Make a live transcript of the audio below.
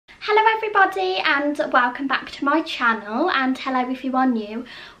Hello everybody and welcome back to my channel, and hello if you are new.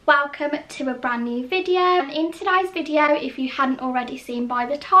 Welcome to a brand new video. And in today's video, if you hadn't already seen by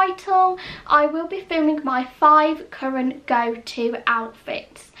the title, I will be filming my 5 current go-to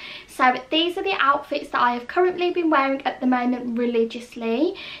outfits. So these are the outfits that I have currently been wearing at the moment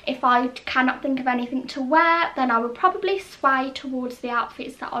religiously. If I cannot think of anything to wear, then I will probably sway towards the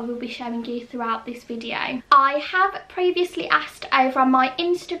outfits that I will be showing you throughout this video. I have previously asked over on my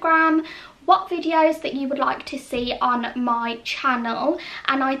Instagram what videos that you would like to see on my channel,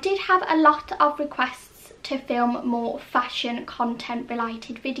 and I did have a lot of requests to film more fashion content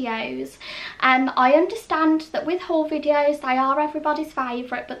related videos. I understand that with haul videos, they are everybody's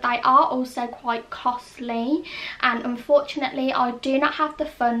favourite, but they are also quite costly, and unfortunately I do not have the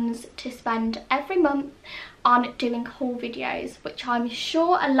funds to spend every month on doing haul videos, which I'm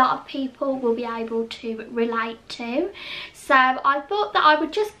sure a lot of people will be able to relate to. So I thought that I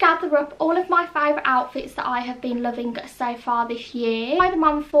would just gather up all of my favourite outfits that I have been loving so far this year, try them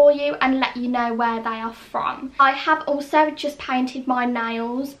on for you and let you know where they are from. I have also just painted my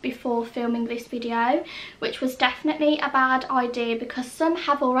nails before filming this video, which was definitely a bad idea because some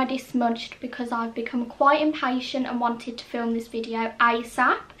have already smudged because I've become quite impatient and wanted to film this video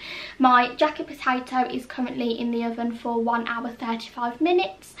ASAP. My jacket potato is currently in the oven for 1 hour 35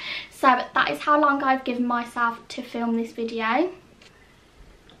 minutes, so that is how long I've given myself to film this video.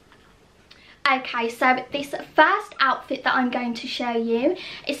 Okay, so this first outfit that I'm going to show you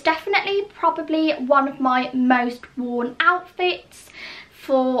is definitely probably one of my most worn outfits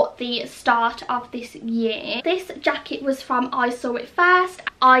for the start of this year. This jacket was from I Saw It First.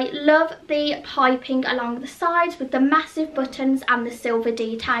 I love the piping along the sides with the massive buttons and the silver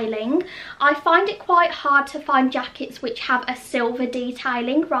detailing. I find it quite hard to find jackets which have a silver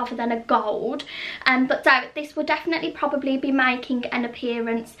detailing rather than a gold, but so this will definitely probably be making an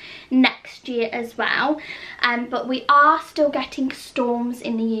appearance next year as well. But we are still getting storms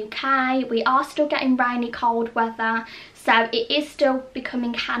in the UK, we are still getting rainy cold weather, so it is still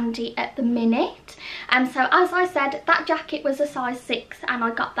becoming handy at the minute. So as I said, that jacket was a size 6 and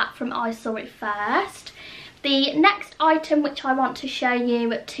I got that from I Saw It First. The next item which I want to show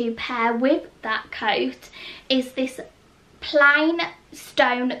you to pair with that coat is this plain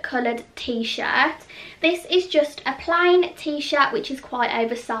stone coloured t-shirt. This is just a plain t-shirt which is quite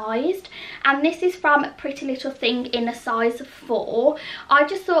oversized, and this is from Pretty Little Thing in a size 4. I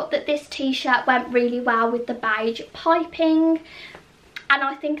just thought that this t-shirt went really well with the beige piping, and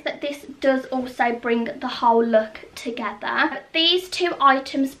I think that this does also bring the whole look together. These two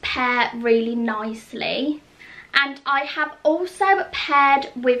items pair really nicely, and I have also paired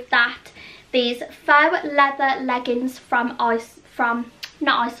with that these faux leather leggings from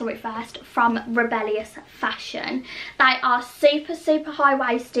Rebellious Fashion. They are super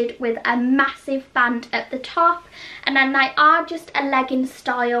high-waisted with a massive band at the top, and then they are just a legging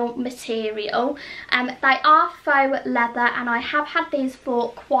style material. They are faux leather and I have had these for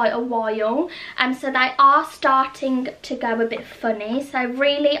quite a while, so they are starting to go a bit funny, so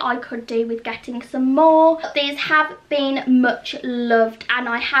really I could do with getting some more. But these have been much loved and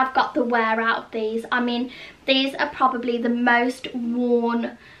I have got the wear out of these. I mean, these are probably the most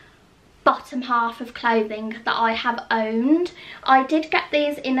worn bottom half of clothing that I have owned. I did get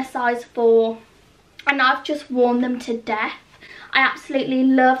these in a size 4 and I've just worn them to death. I absolutely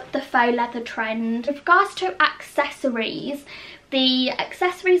love the faux leather trend. With regards to accessories, the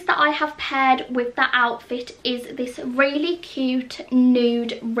accessories that I have paired with that outfit is this really cute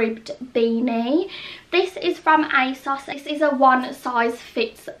nude ribbed beanie. This is from ASOS. This is a one size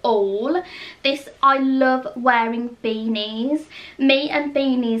fits all. I love wearing beanies. Me and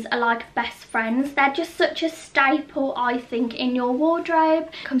beanies are like best friends. They're just such a staple, I think, in your wardrobe.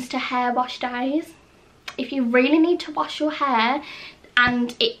 When it comes to hair wash days, if you really need to wash your hair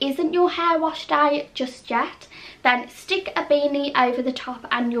and it isn't your hair wash day just yet, then stick a beanie over the top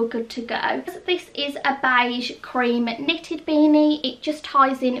and you're good to go. This is a beige cream knitted beanie. It just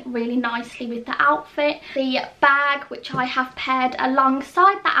ties in really nicely with the outfit. The bag which I have paired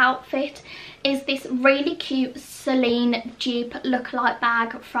alongside the outfit is this really cute Celine dupe lookalike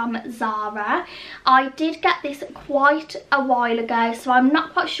bag from ZARA. I did get this quite a while ago, so I'm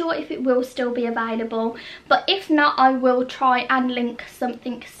not quite sure if it will still be available, but if not, I will try and link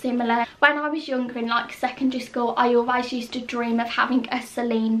something similar. When I was younger in like secondary school, before, I always used to dream of having a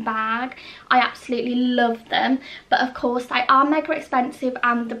Celine bag. I absolutely love them, but of course they are mega expensive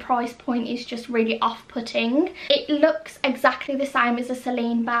and the price point is just really off-putting. It looks exactly the same as a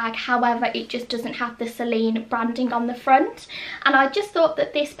Celine bag, however it just doesn't have the Celine branding on the front, and I just thought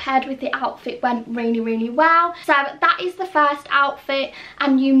that this paired with the outfit went really well. So that is the first outfit,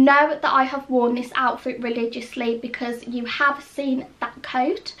 and you know that I have worn this outfit religiously because you have seen that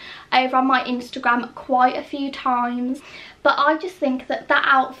coat over on my Instagram quite a few times. But I just think that that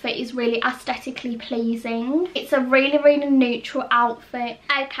outfit is really aesthetically pleasing. It's a really neutral outfit.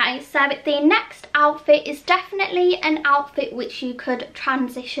 Okay, so the next outfit is definitely an outfit which you could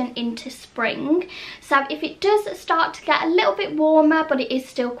transition into spring. So if it does start to get a little bit warmer but it is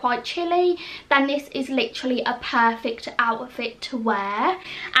still quite chilly, then this is literally a perfect outfit to wear.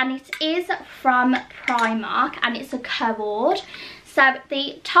 And it is from Primark and it's a cord. So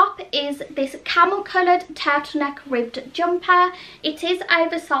the top is this camel coloured turtleneck ribbed jumper. It is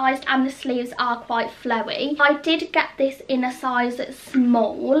oversized and the sleeves are quite flowy. I did get this in a size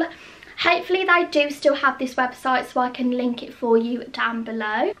small. Hopefully they do still have this website, so I can link it for you down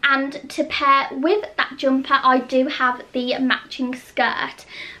below. And to pair with that jumper, I do have the matching skirt.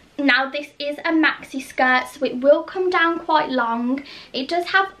 Now this is a maxi skirt, so it will come down quite long. It does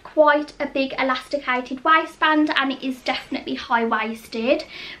have quite a big elasticated waistband and it is definitely high-waisted.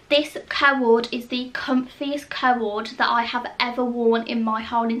 This cord is the comfiest cord that I have ever worn in my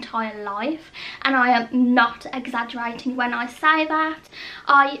whole entire life, and I am not exaggerating when I say that.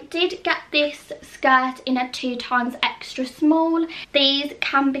 I did get this skirt in a 2x extra small. These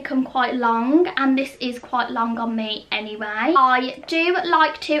can become quite long and this is quite long on me anyway. I do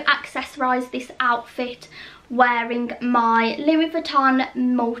like to accessorise this outfit wearing my Louis Vuitton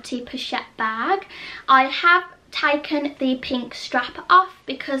multi-pochette bag. I have taken the pink strap off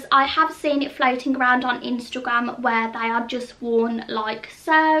because I have seen it floating around on Instagram where they are just worn like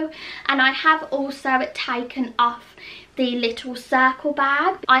so, and I have also taken off the little circle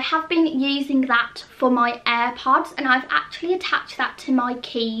bag. I have been using that for my AirPods and I've actually attached that to my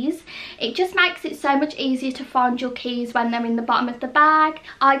keys. It just makes it so much easier to find your keys when they're in the bottom of the bag.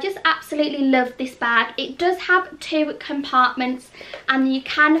 I just absolutely love this bag. It does have 2 compartments and you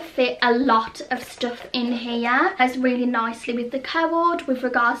can fit a lot of stuff in here. It goes really nicely with the cord with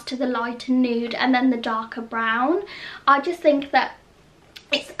regards to the lighter nude and then the darker brown. I just think that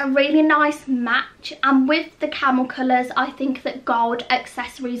it's a really nice match, and with the camel colours I think that gold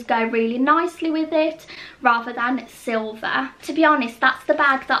accessories go really nicely with it rather than silver. To be honest, that's the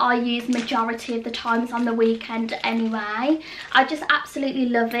bag that I use majority of the times on the weekend anyway. I just absolutely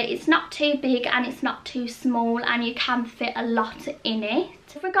love it. It's not too big and it's not too small and you can fit a lot in it.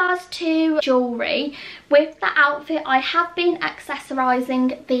 With regards to jewellery, with the outfit I have been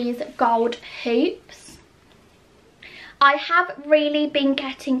accessorising these gold hoops. I have really been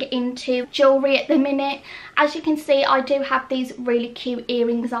getting into jewellery at the minute. As you can see, I do have these really cute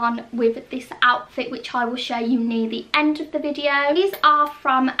earrings on with this outfit, which I will show you near the end of the video. These are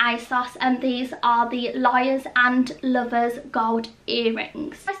from ASOS and these are the Liars and Lovers gold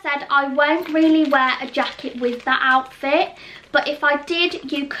earrings. As I said, I won't really wear a jacket with that outfit, but if I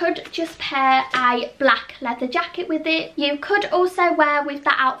did, you could just pair a black leather jacket with it. You could also wear with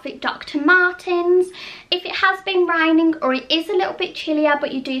the outfit Dr. Martens. If it has been raining or it is a little bit chillier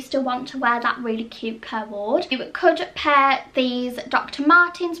but you do still want to wear that really cute cord, you could pair these Dr.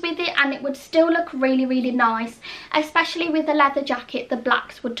 Martens with it and it would still look really nice. Especially with the leather jacket, the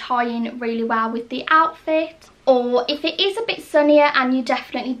blacks would tie in really well with the outfit. Or if it is a bit sunnier and you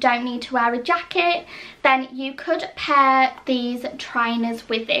definitely don't need to wear a jacket, then you could pair these trainers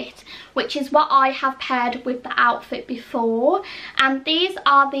with it, which is what I have paired with the outfit before. And these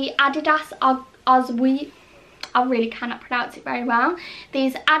are the Adidas Oswego. I really cannot pronounce it very well.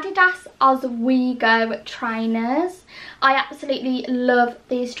 These Adidas Oswego trainers. I absolutely love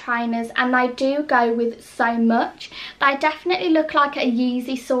these trainers and they do go with so much. They definitely look like a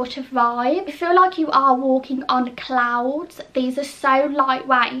Yeezy sort of vibe. I feel like you are walking on clouds. These are so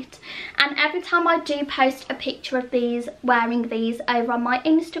lightweight, and every time I do post a picture of these, wearing these over on my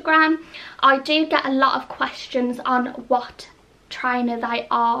Instagram, I do get a lot of questions on what trainer they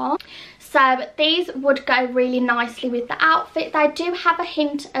are. So these would go really nicely with the outfit. They do have a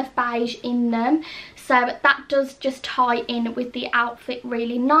hint of beige in them, so that does just tie in with the outfit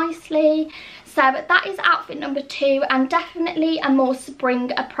really nicely. So that is outfit number 2 and definitely a more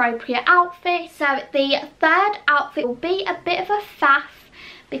spring appropriate outfit. So the third outfit will be a bit of a faff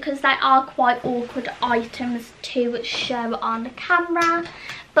because they are quite awkward items to show on camera.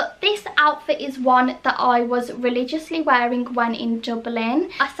 but this outfit is one that I was religiously wearing when in Dublin.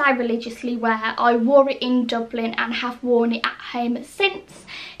 I say religiously wear, I wore it in Dublin and have worn it at home since.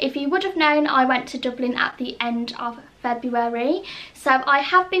 If you would have known, I went to Dublin at the end of February, so I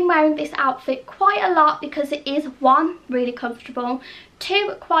have been wearing this outfit quite a lot because it is 1, really comfortable,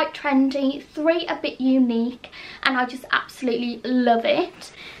 2, quite trendy, 3, a bit unique, and I just absolutely love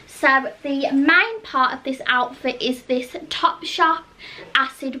it. So the main part of this outfit is this Topshop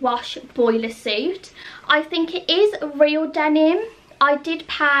acid wash boiler suit. I think it is real denim. I did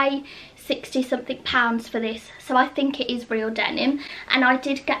pay 60 something pounds for this, so I think it is real denim, and I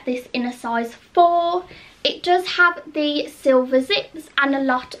did get this in a size 4. It does have the silver zips and a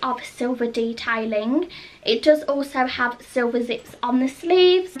lot of silver detailing. It does also have silver zips on the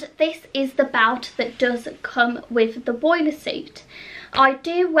sleeves. This is the belt that does come with the boiler suit. I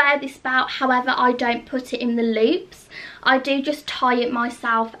do wear this belt, however I don't put it in the loops. I do just tie it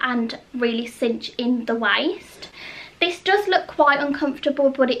myself and really cinch in the waist. This does look quite uncomfortable,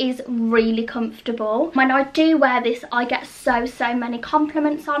 but it is really comfortable. When I do wear this, I get so many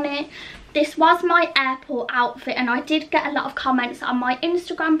compliments on it. This was my airport outfit, and I did get a lot of comments on my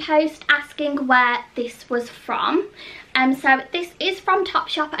Instagram post asking where this was from. So this is from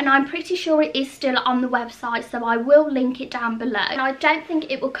Topshop, and I'm pretty sure it is still on the website, so I will link it down below. And I don't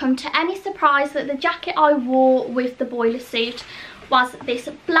think it will come to any surprise that the jacket I wore with the boiler suit was this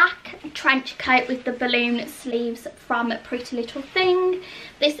black trench coat with the balloon sleeves from Pretty Little Thing.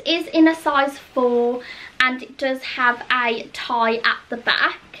 This is in a size 4, and it does have a tie at the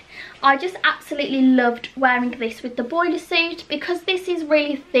back. I just absolutely loved wearing this with the boiler suit because this is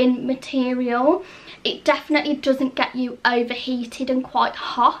really thin material. It definitely doesn't get you overheated and quite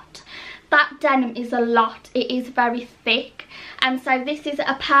hot. That denim is a lot, it is very thick, and so this is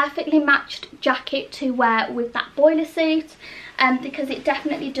a perfectly matched jacket to wear with that boiler suit, because it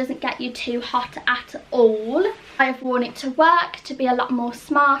definitely doesn't get you too hot at all. I have worn it to work to be a lot more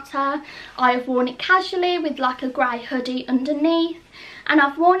smarter. I have worn it casually with like a grey hoodie underneath, and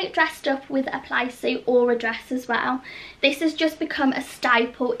I've worn it dressed up with a play suit or a dress as well. This has just become a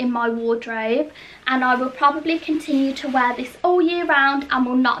staple in my wardrobe, and I will probably continue to wear this all year round and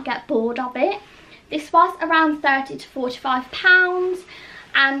will not get bored of it. This was around £30 to £45,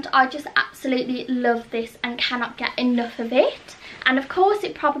 and I just absolutely love this and cannot get enough of it. And of course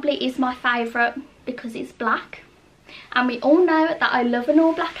it probably is my favourite because it's black, and we all know that I love an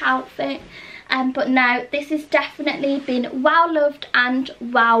all black outfit. But no, this has definitely been well loved and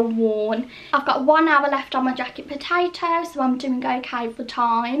well worn. I've got 1 hour left on my jacket potato, so I'm doing okay for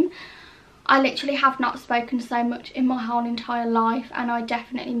time. I literally have not spoken so much in my whole entire life, and I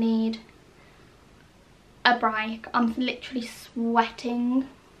definitely need a break. I'm literally sweating.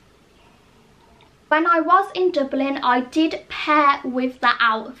 When I was in Dublin, I did pair with that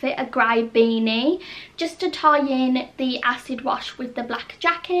outfit a grey beanie just to tie in the acid wash with the black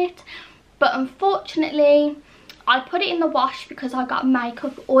jacket. But unfortunately, I put it in the wash because I got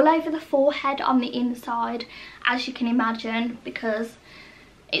makeup all over the forehead on the inside, as you can imagine, because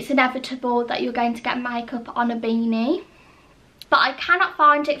it's inevitable that you're going to get makeup on a beanie. But I cannot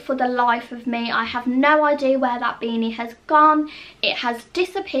find it for the life of me. I have no idea where that beanie has gone. It has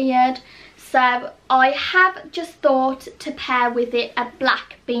disappeared. So I have just thought to pair with it a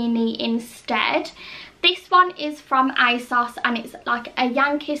black beanie instead. This one is from ASOS, and it's like a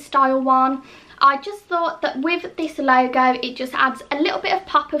Yankee style one. I just thought that with this logo, it just adds a little bit of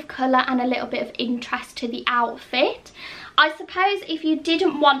pop of colour and a little bit of interest to the outfit. I suppose if you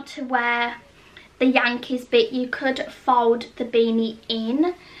didn't want to wear the Yankees bit, you could fold the beanie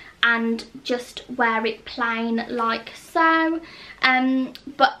in and just wear it plain like so.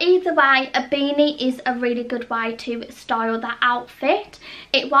 But either way, a beanie is a really good way to style that outfit.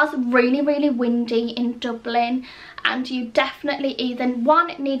 It was really windy in Dublin, and you definitely either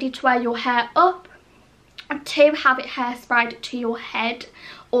 1 needed to wear your hair up, 2 have it hairsprayed to your head,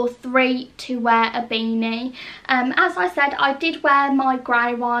 or 3 to wear a beanie. As I said, I did wear my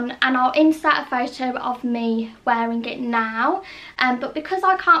grey one, and I'll insert a photo of me wearing it now. But because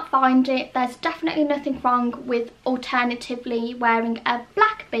I can't find it, there's definitely nothing wrong with alternatively wearing a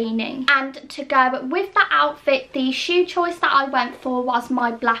black beanie. And to go with that outfit, the shoe choice that I went for was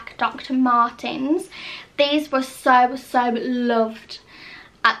my black Dr. Martens. These were so loved.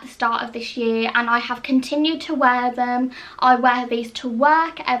 at the start of this year, and I have continued to wear them. I wear these to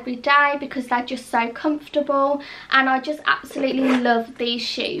work every day because they're just so comfortable, and I just absolutely love these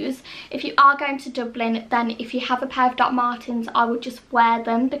shoes. If you are going to Dublin, then if you have a pair of Doc Martens, I would just wear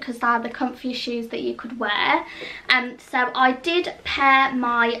them because they're the comfiest shoes that you could wear. So I did pair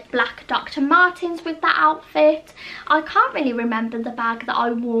my black Dr. Martens with that outfit. I can't really remember the bag that I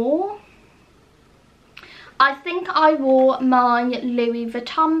wore. I think I wore my Louis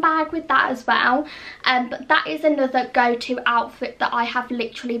Vuitton bag with that as well, but that is another go-to outfit that I have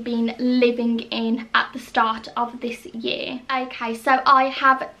literally been living in at the start of this year. Okay, so I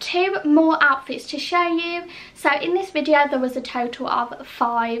have 2 more outfits to show you. So in this video there was a total of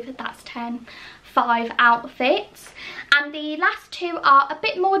 5, that's 10, 5 outfits, and the last 2 are a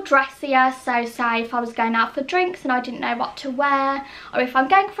bit more dressier. So say if I was going out for drinks and I didn't know what to wear, or if I'm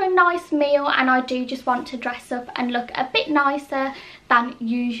going for a nice meal and I do just want to dress up and look a bit nicer than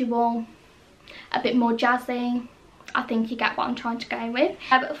usual, a bit more jazzy. I think you get what I'm trying to go with.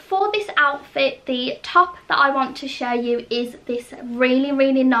 For this outfit, the top that I want to show you is this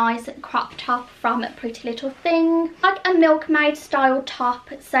really nice crop top from Pretty Little Thing. Like a milkmaid style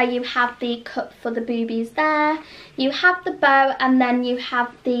top, so you have the cup for the boobies there, you have the bow, and then you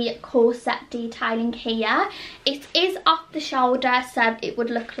have the corset detailing here. It is off the shoulder, so it would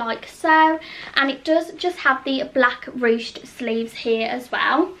look like so, and it does just have the black ruched sleeves here as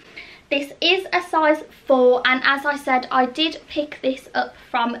well. This is a size 4, and as I said, I did pick this up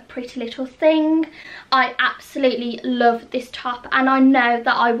from Pretty Little Thing. I absolutely love this top, and I know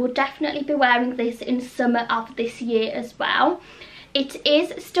that I will definitely be wearing this in summer of this year as well. It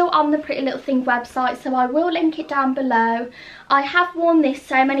is still on the Pretty Little Thing website, so I will link it down below. I have worn this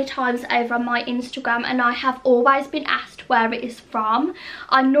so many times over on my Instagram, and I have always been asked where it is from.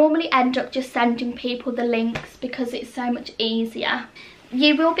 I normally end up just sending people the links because it's so much easier.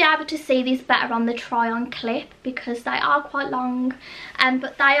 You will be able to see these better on the try on clip because they are quite long,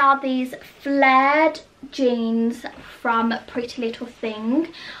 but they are these flared jeans from Pretty Little Thing.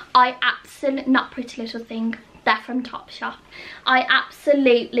 Not Pretty Little Thing, they're from Topshop. I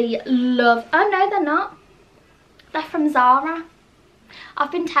absolutely love, oh no they're not, they're from Zara.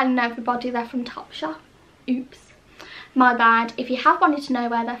 I've been telling everybody they're from Topshop. Oops, my bad. If you have wanted to know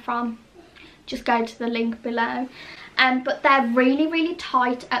where they're from, just go to the link below. But they're really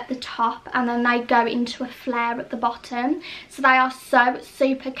tight at the top, and then they go into a flare at the bottom, so they are so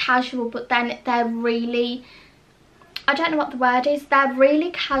super casual, but then they're really, I don't know what the word is, they're really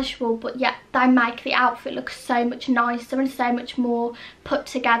casual, but yet they make the outfit look so much nicer and so much more put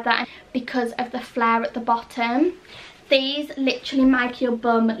together because of the flare at the bottom. These literally make your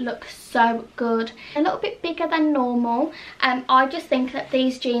bum look so good. A little bit bigger than normal. I just think that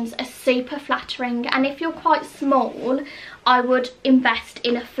these jeans are super flattering, and if you're quite small, I would invest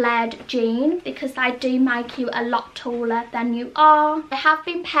in a flared jean because they do make you a lot taller than you are. I have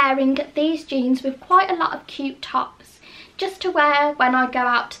been pairing these jeans with quite a lot of cute tops just to wear when I go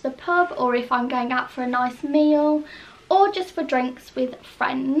out to the pub, or if I'm going out for a nice meal, or just for drinks with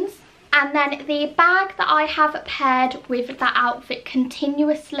friends. And then the bag that I have paired with that outfit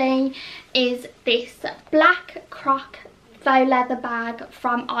continuously is this black croc faux leather bag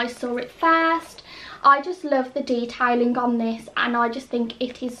from I Saw It First. I just love the detailing on this, and I just think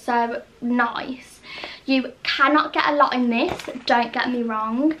it is so nice. You cannot get a lot in this, don't get me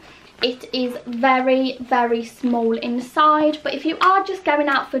wrong. It is very small inside, but if you are just going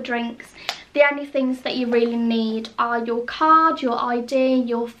out for drinks, the only things that you really need are your card, your ID,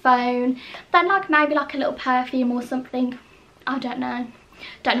 your phone, then like maybe like a little perfume or something. I don't know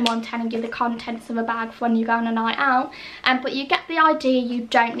why I'm telling you the contents of a bag for when you go on a night out, but you get the idea. You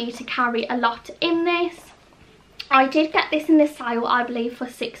don't need to carry a lot in this. I did get this in the sale, I believe, for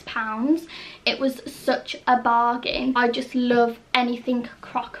 £6. It was such a bargain. I just love anything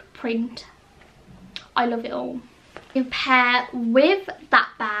croc print. I love it all. To pair with that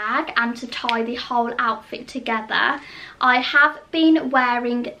bag and to tie the whole outfit together, I have been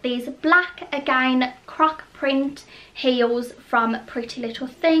wearing these black, again, croc print heels from Pretty Little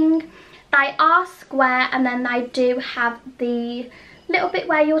Thing. They are square, and then they do have the little bit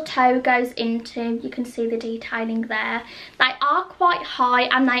where your toe goes into. You can see the detailing there. They are quite high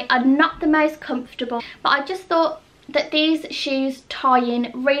and they are not the most comfortable, but I just thought that these shoes tie in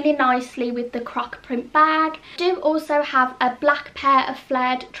really nicely with the croc print bag. I do also have a black pair of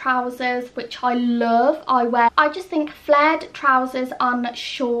flared trousers, which I love. I just think flared trousers on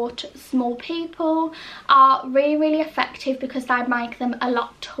short, small people are really effective because they make them a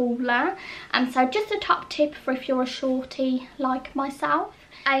lot taller. And so just a top tip for if you're a shorty like myself.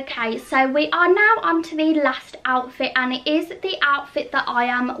 Okay, so we are now on to the last outfit, and it is the outfit that I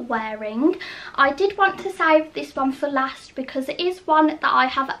am wearing. I did want to save this one for last because it is one that I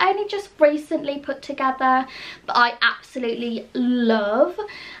have only just recently put together, but I absolutely love.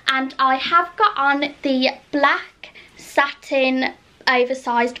 And I have got on the black satin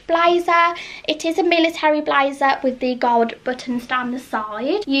oversized blazer. It is a military blazer with the gold buttons down the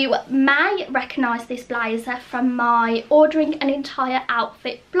side. You may recognise this blazer from my ordering an entire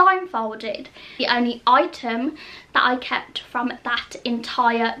outfit blindfolded, the only item that I kept from that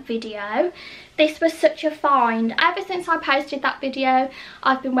entire video. This was such a find. Ever since I posted that video,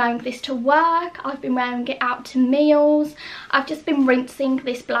 I've been wearing this to work, I've been wearing it out to meals, I've just been rinsing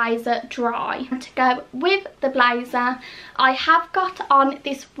this blazer dry. And to go with the blazer, I have got on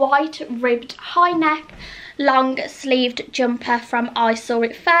this white ribbed high neck long sleeved jumper from I Saw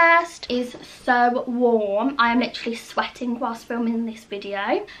It First. It is so warm. I am literally sweating whilst filming this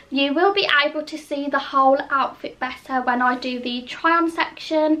video. You will be able to see the whole outfit better when I do the try on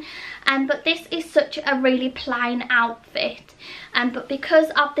section, but this is such a really plain outfit, but because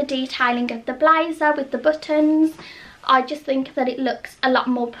of the detailing of the blazer with the buttons, I just think that it looks a lot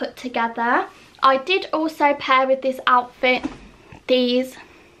more put together. I did also pair with this outfit these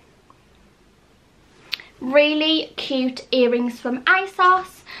really cute earrings from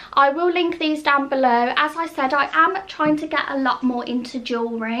ASOS. I will link these down below. As I said, I am trying to get a lot more into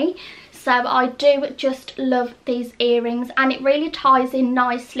jewellery, so I do just love these earrings, and it really ties in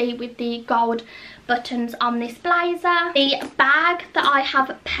nicely with the gold buttons on this blazer. The bag that I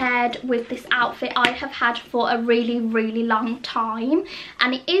have paired with this outfit I have had for a really long time,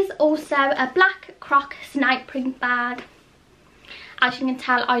 and it is also a black croc snake print bag. As you can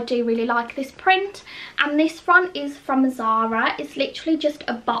tell, I do really like this print, and this one is from ZARA. It's literally just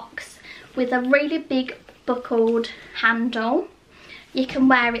a box with a really big buckled handle. You can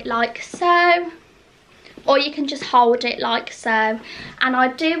wear it like so, or you can just hold it like so, and I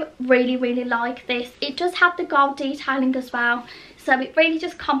do really like this. It does have the gold detailing as well, so it really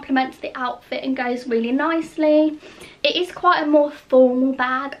just complements the outfit and goes really nicely. It is quite a more formal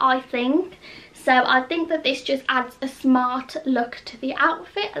bag, I think. So I think that this just adds a smart look to the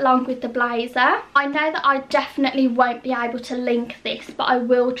outfit along with the blazer. I know that I definitely won't be able to link this, but I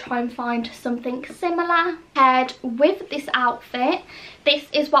will try and find something similar. Paired with this outfit, this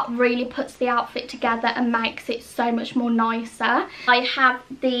is what really puts the outfit together and makes it so much more nicer. I have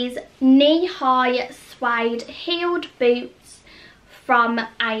these knee-high suede heeled boots from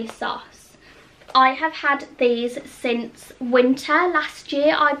ASOS. I have had these since winter last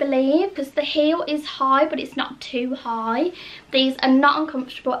year, I believe, because the heel is high but it's not too high. These are not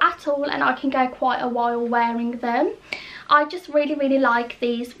uncomfortable at all, and I can go quite a while wearing them. I just really like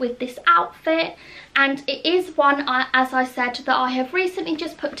these with this outfit, and it is one, as I said, that I have recently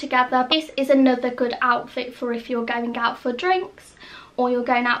just put together. This is another good outfit for if you're going out for drinks or you're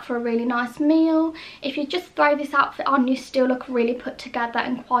going out for a really nice meal. If you just throw this outfit on, you still look really put together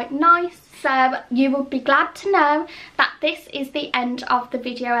and quite nice. So you will be glad to know that this is the end of the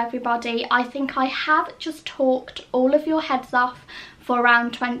video, everybody. I think I have just talked all of your heads off for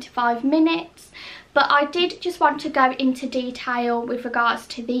around 25 minutes. But I did just want to go into detail with regards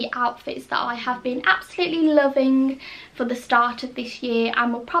to the outfits that I have been absolutely loving for the start of this year,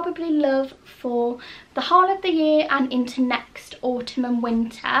 and will probably love for the whole of the year and into next autumn and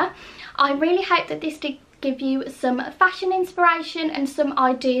winter. I really hope that this did give you some fashion inspiration and some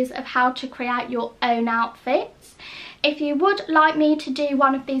ideas of how to create your own outfits. If you would like me to do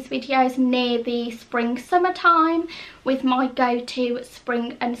one of these videos near the spring summertime with my go-to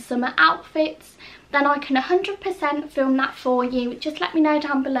spring and summer outfits, then I can 100% film that for you. Just let me know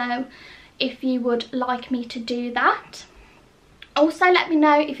down below if you would like me to do that. Also, let me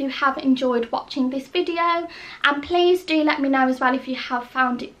know if you have enjoyed watching this video, and please do let me know as well if you have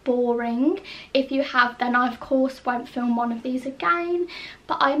found it boring. If you have, then I of course won't film one of these again,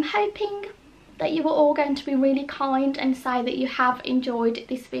 but I'm hoping that you are all going to be really kind and say that you have enjoyed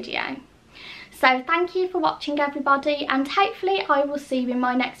this video. So thank you for watching, everybody, and hopefully I will see you in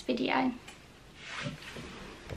my next video.